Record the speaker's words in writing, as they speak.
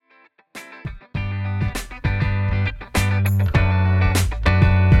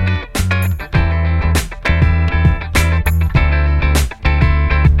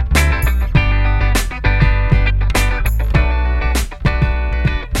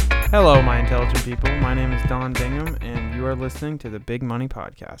Hello, my intelligent people. My name is Don Bingham, and you are listening to the Big Money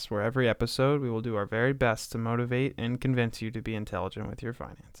Podcast, where every episode we will do our very best to motivate and convince you to be intelligent with your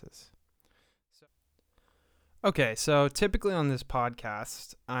finances. So typically on this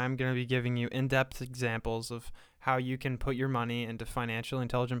podcast, I'm going to be giving you in-depth examples of how you can put your money into financially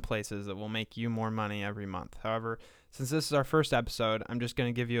intelligent places that will make you more money every month. However, since this is our first episode, I'm just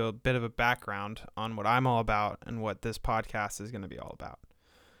going to give you a bit of a background on what I'm all about and what this podcast is going to be all about.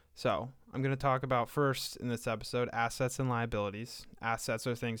 So I'm going to talk about first in this episode, assets and liabilities. Assets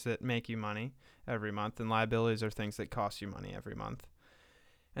are things that make you money every month, and liabilities are things that cost you money every month.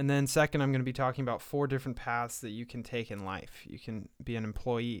 And then second, I'm going to be talking about 4 different paths that you can take in life. You can be an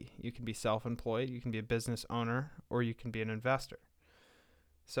employee, you can be self-employed, you can be a business owner, or you can be an investor.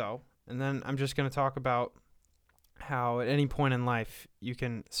 And then I'm just going to talk about how at any point in life you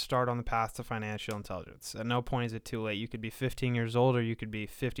can start on the path to financial intelligence. At no point is it too late. You could be 15 years old, or you could be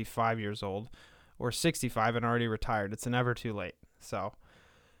 55 years old, or 65 and already retired. It's never too late. So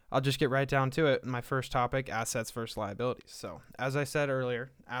I'll just get right down to it. My first topic, assets versus liabilities. So as I said earlier,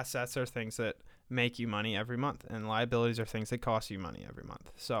 assets are things that make you money every month, and liabilities are things that cost you money every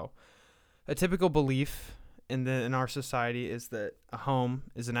month. So a typical belief in our society is that a home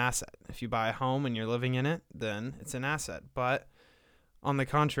is an asset. If you buy a home and you're living in it, then it's an asset. But on the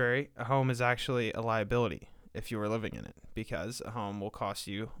contrary, a home is actually a liability if you are living in it, because a home will cost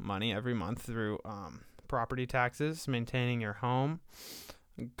you money every month through property taxes, maintaining your home,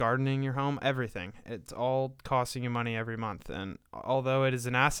 gardening your home, everything. It's all costing you money every month. And although it is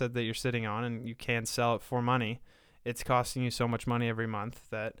an asset that you're sitting on and you can sell it for money, it's costing you so much money every month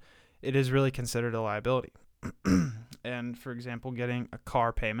that it is really considered a liability. And for example, getting a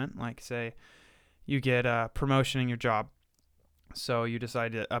car payment, like say you get a promotion in your job, so you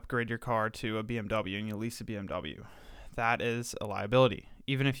decide to upgrade your car to a BMW and you lease a BMW. That is a liability.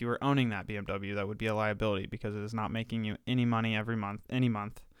 Even if you were owning that BMW, that would be a liability because it is not making you any money every month,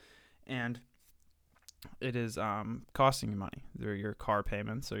 and it is costing you money through your car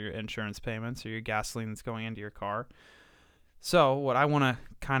payments or your insurance payments or your gasoline that's going into your car. So what I want to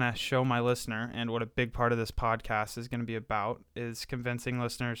kind of show my listener, and what a big part of this podcast is going to be about, is convincing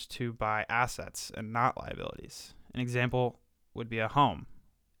listeners to buy assets and not liabilities. An example would be a home.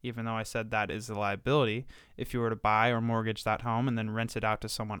 Even though I said that is a liability, if you were to buy or mortgage that home and then rent it out to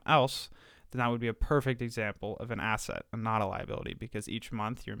someone else, then that would be a perfect example of an asset and not a liability, because each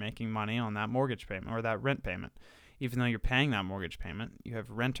month you're making money on that mortgage payment or that rent payment. Even though you're paying that mortgage payment, you have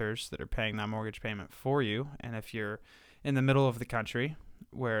renters that are paying that mortgage payment for you, and if you're in the middle of the country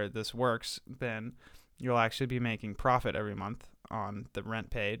where this works, then you'll actually be making profit every month on the rent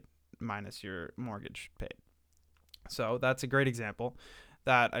paid minus your mortgage paid. So that's a great example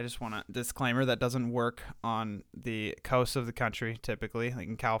that I just want to disclaimer that doesn't work on the coast of the country typically. Like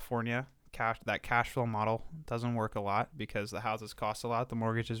in California, that cash flow model doesn't work a lot because the houses cost a lot, the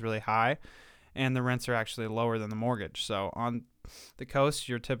mortgage is really high, and the rents are actually lower than the mortgage. So on the coast,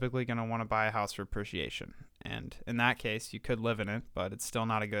 you're typically going to want to buy a house for appreciation. And in that case, you could live in it, but it's still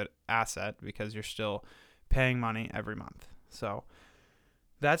not a good asset because you're still paying money every month. So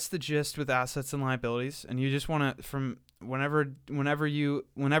that's the gist with assets and liabilities. And you just want to, from whenever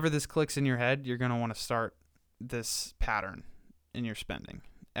this clicks in your head, you're going to want to start this pattern in your spending.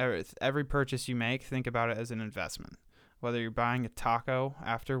 Every purchase you make, think about it as an investment. Whether you're buying a taco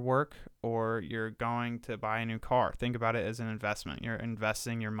after work or you're going to buy a new car, think about it as an investment. You're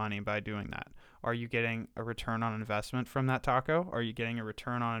investing your money by doing that. Are you getting a return on investment from that taco? Are you getting a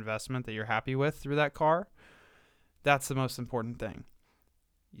return on investment that you're happy with through that car? That's the most important thing.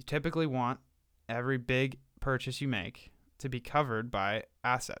 You typically want every big purchase you make to be covered by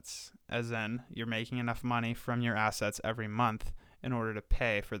assets, as in you're making enough money from your assets every month in order to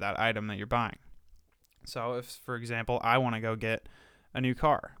pay for that item that you're buying. So if, for example, I want to go get a new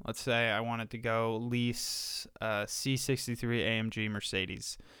car, let's say I wanted to go lease a C63 AMG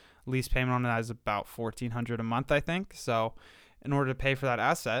Mercedes. Lease payment on that is about $1,400 a month, I think. So in order to pay for that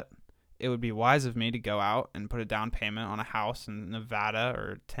asset, it would be wise of me to go out and put a down payment on a house in Nevada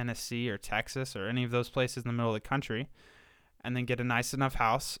or Tennessee or Texas or any of those places in the middle of the country, and then get a nice enough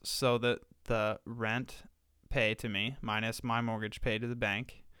house so that the rent pay to me minus my mortgage pay to the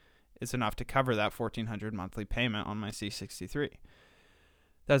bank is enough to cover that $1,400 monthly payment on my C63.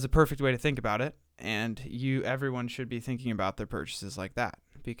 That's a perfect way to think about it, and everyone should be thinking about their purchases like that,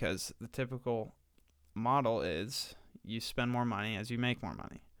 because the typical model is you spend more money as you make more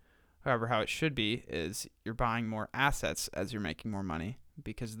money. However, how it should be is you're buying more assets as you're making more money,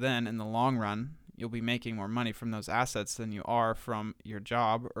 because then in the long run, you'll be making more money from those assets than you are from your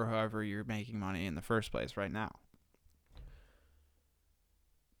job or however you're making money in the first place right now.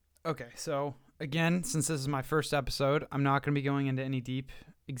 Okay, so again, since this is my first episode, I'm not going to be going into any deep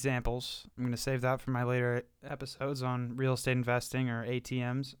examples. I'm going to save that for my later episodes on real estate investing or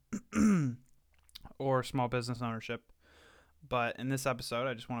ATMs or small business ownership. But in this episode,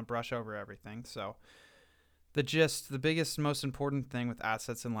 I just want to brush over everything. So, the gist, the biggest, most important thing with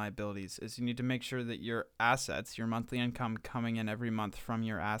assets and liabilities is you need to make sure that your assets, your monthly income coming in every month from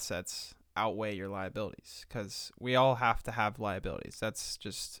your assets, outweigh your liabilities, because we all have to have liabilities. That's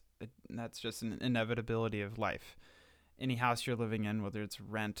just an inevitability of life. Any house you're living in, whether it's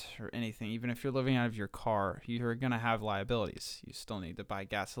rent or anything, even if you're living out of your car, you're going to have liabilities. You still need to buy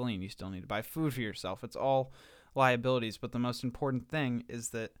gasoline. You still need to buy food for yourself. It's all liabilities. But the most important thing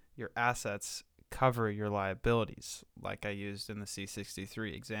is that your assets cover your liabilities, like I used in the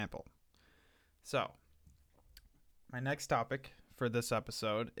C63 example. So, my next topic for this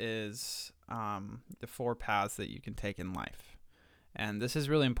episode is the 4 paths that you can take in life. And this is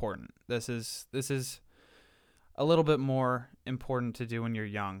really important. This is a little bit more important to do when you're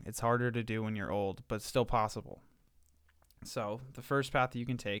young. It's harder to do when you're old, but still possible. So the first path that you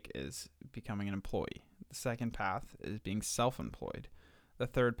can take is becoming an employee. The second path is being self-employed. The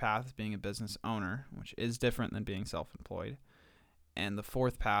third path is being a business owner, which is different than being self-employed. And the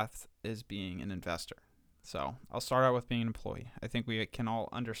fourth path is being an investor. So I'll start out with being an employee. I think we can all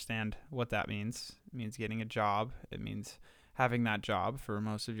understand what that means. It means getting a job. It means having that job for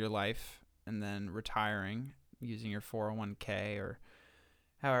most of your life and then retiring using your 401k or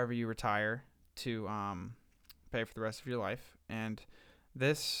however you retire to pay for the rest of your life. And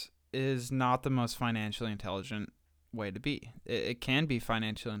this is not the most financially intelligent way to be. It can be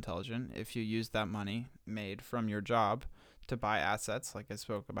financially intelligent if you use that money made from your job to buy assets, like I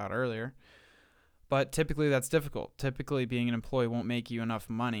spoke about earlier. But typically that's difficult. Typically being an employee won't make you enough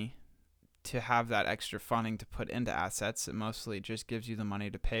money to have that extra funding to put into assets. It mostly just gives you the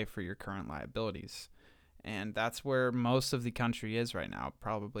money to pay for your current liabilities. And that's where most of the country is right now.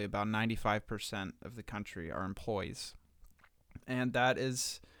 Probably about 95% of the country are employees. And that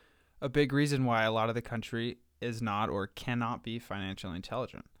is a big reason why a lot of the country is not or cannot be financially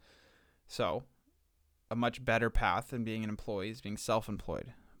intelligent. So, a much better path than being an employee is being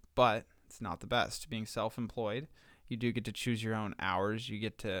self-employed. But it's not the best. Being self-employed, you do get to choose your own hours. You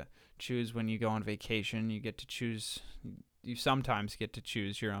get to choose when you go on vacation. You sometimes get to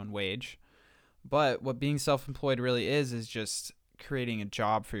choose your own wage. But what being self-employed really is just creating a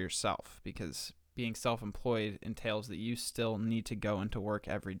job for yourself, because being self-employed entails that you still need to go into work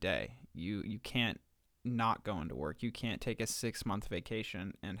every day. You can't not go into work. You can't take a 6-month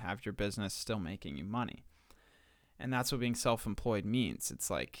vacation and have your business still making you money. And that's what being self-employed means.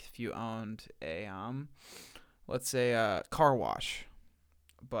 It's like if you owned a, let's say a car wash,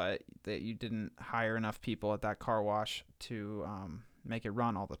 but that you didn't hire enough people at that car wash to make it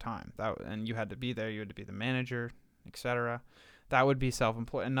run all the time. And you had to be there. You had to be the manager, etc. That would be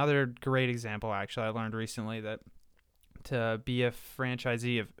self-employed. Another great example, actually, I learned recently that to be a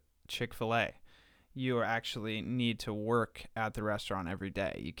franchisee of Chick-fil-A, you actually need to work at the restaurant every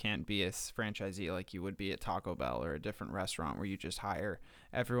day. You can't be a franchisee like you would be at Taco Bell or a different restaurant where you just hire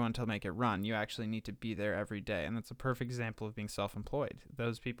everyone to make it run. You actually need to be there every day, and that's a perfect example of being self-employed.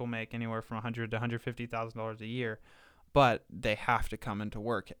 Those people make anywhere from $100,000 to $150,000 a year, but they have to come into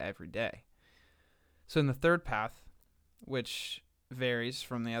work every day. So in the third path, which varies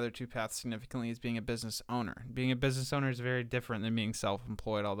from the other two paths significantly, is being a business owner. Being a business owner is very different than being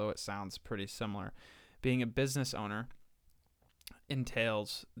self-employed, although it sounds pretty similar. Being a business owner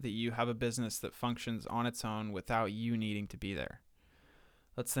entails that you have a business that functions on its own without you needing to be there.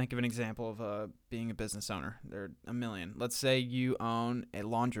 Let's think of an example of being a business owner. There are a million. Let's say you own a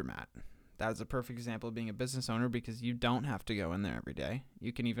laundromat. That is a perfect example of being a business owner because you don't have to go in there every day.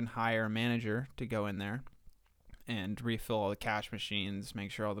 You can even hire a manager to go in there and refill all the cash machines, make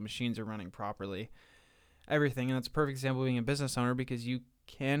sure all the machines are running properly, everything. And that's a perfect example of being a business owner because you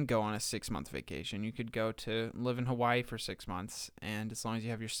can go on a 6-month vacation. You could go to live in Hawaii for 6 months, and as long as you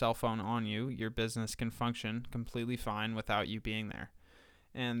have your cell phone on you, your business can function completely fine without you being there.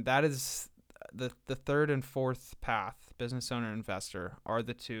 And that is the third and fourth path, business owner, investor, are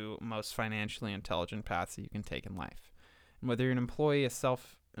the two most financially intelligent paths that you can take in life. And whether you're an employee, a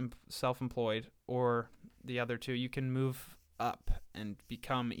self-employed, or the other two, you can move up and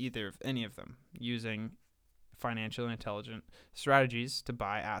become any of them using financially intelligent strategies to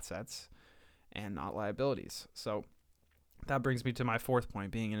buy assets and not liabilities. So that brings me to my fourth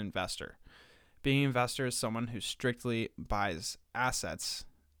point, being an investor. Being an investor is someone who strictly buys assets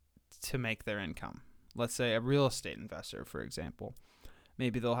to make their income. Let's say a real estate investor, for example.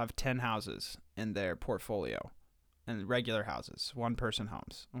 Maybe they'll have 10 houses in their portfolio. and regular houses, one-person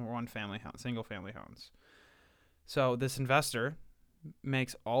homes, or one-family homes, single-family homes. So this investor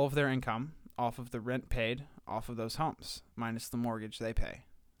makes all of their income off of the rent paid off of those homes, minus the mortgage they pay.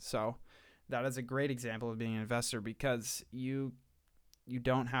 So that is a great example of being an investor, because you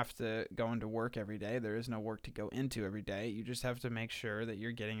don't have to go into work every day. There is no work to go into every day. You just have to make sure that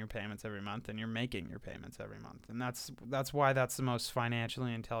you're getting your payments every month and you're making your payments every month. And that's why that's the most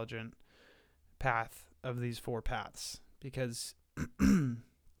financially intelligent path of these 4 paths, because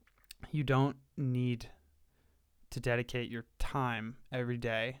you don't need to dedicate your time every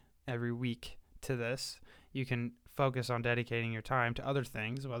day, every week to this. You can focus on dedicating your time to other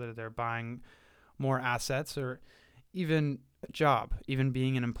things, whether they're buying more assets or even a job, even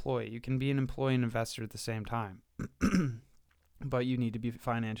being an employee. You can be an employee and investor at the same time. But you need to be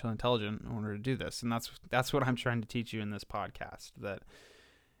financially intelligent in order to do this. And that's what I'm trying to teach you in this podcast, that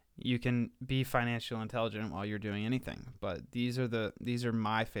you can be financially intelligent while you're doing anything. But these are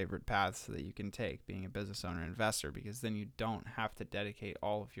my favorite paths that you can take being a business owner and investor, because then you don't have to dedicate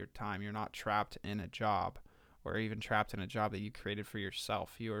all of your time. You're not trapped in a job, or even trapped in a job that you created for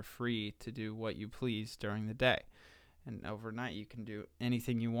yourself. You are free to do what you please during the day. And overnight you can do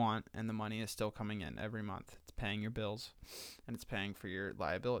anything you want, and the money is still coming in every month. It's paying your bills and it's paying for your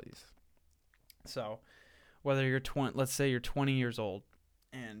liabilities. So whether you're let's say you're 20 years old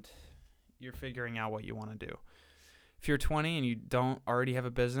and you're figuring out what you want to do. If you're 20 and you don't already have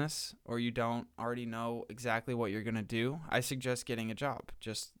a business, or you don't already know exactly what you're going to do, I suggest getting a job.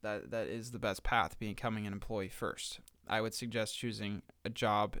 Just that is the best path, becoming an employee first. I would suggest choosing a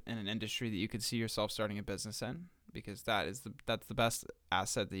job in an industry that you could see yourself starting a business in, because that's the best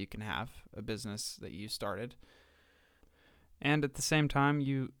asset that you can have, a business that you started. And at the same time,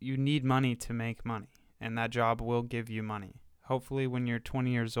 you need money to make money, and that job will give you money. Hopefully when you're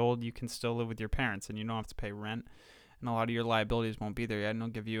 20 years old, you can still live with your parents and you don't have to pay rent, and a lot of your liabilities won't be there yet, and it'll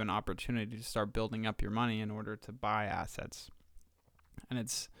give you an opportunity to start building up your money in order to buy assets. And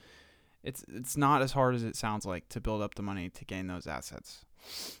it's not as hard as it sounds like to build up the money to gain those assets.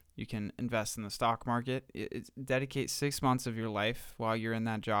 You can invest in the stock market. Dedicate 6 months of your life while you're in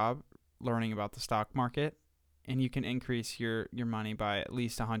that job learning about the stock market, and you can increase your money by at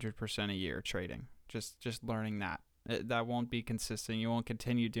least 100% a year trading. Just learning that. That won't be consistent. You won't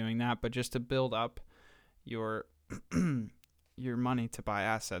continue doing that, but just to build up your your money to buy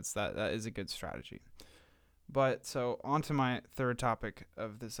assets, that is a good strategy. But so on to my third topic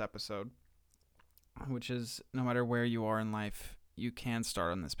of this episode, which is, no matter where you are in life, you can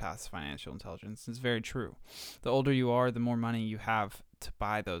start on this path to financial intelligence. It's very true. The older you are, the more money you have to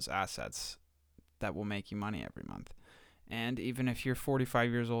buy those assets that will make you money every month. And even if you're 45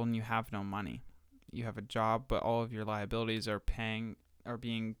 years old and you have no money, you have a job, but all of your liabilities are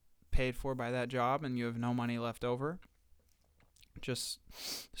being paid for by that job, and you have no money left over, just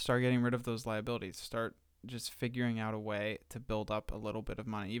start getting rid of those liabilities. Start just figuring out a way to build up a little bit of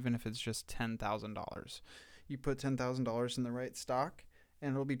money, even if it's just $10,000. You put $10,000 in the right stock,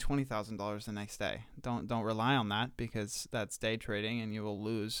 and it'll be $20,000 the next day. Don't rely on that, because that's day trading and you will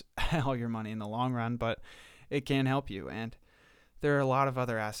lose all your money in the long run, but it can help you. And there are a lot of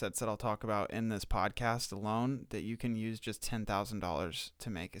other assets that I'll talk about in this podcast alone that you can use just $10,000 to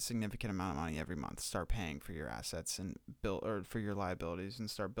make a significant amount of money every month. Start paying for your assets and for your liabilities,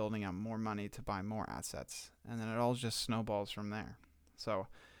 and start building up more money to buy more assets. And then it all just snowballs from there. So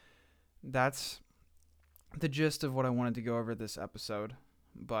that's the gist of what I wanted to go over this episode.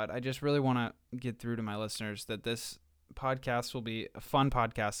 But I just really want to get through to my listeners that this podcast will be a fun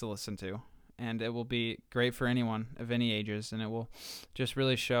podcast to listen to. And it will be great for anyone of any ages, and it will just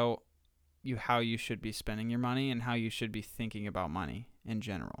really show you how you should be spending your money and how you should be thinking about money in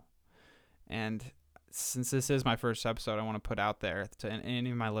general. And since this is my first episode, I want to put out there to any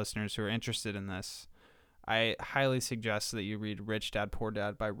of my listeners who are interested in this, I highly suggest that you read Rich Dad, Poor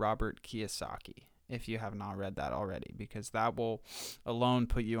Dad by Robert Kiyosaki, if you have not read that already, because that will alone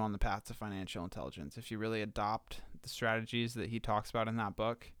put you on the path to financial intelligence. If you really adopt the strategies that he talks about in that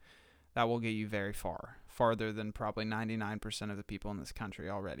book, that will get you very far, farther than probably 99% of the people in this country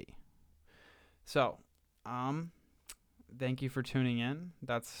already. So, thank you for tuning in.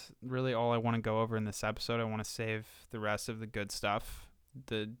 That's really all I want to go over in this episode. I want to save the rest of the good stuff,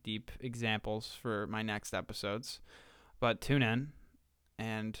 the deep examples, for my next episodes. But tune in,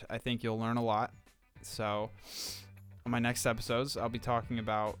 and I think you'll learn a lot. So, on my next episodes, I'll be talking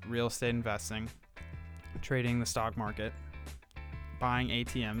about real estate investing, trading the stock market, buying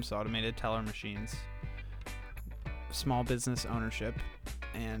ATMs, automated teller machines, small business ownership,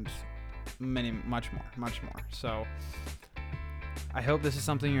 and much more. So I hope this is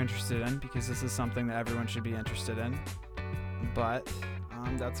something you're interested in, because this is something that everyone should be interested in. But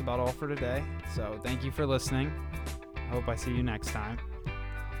that's about all for today. So thank you for listening. I hope I see you next time.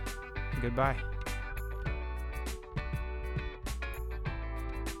 Goodbye.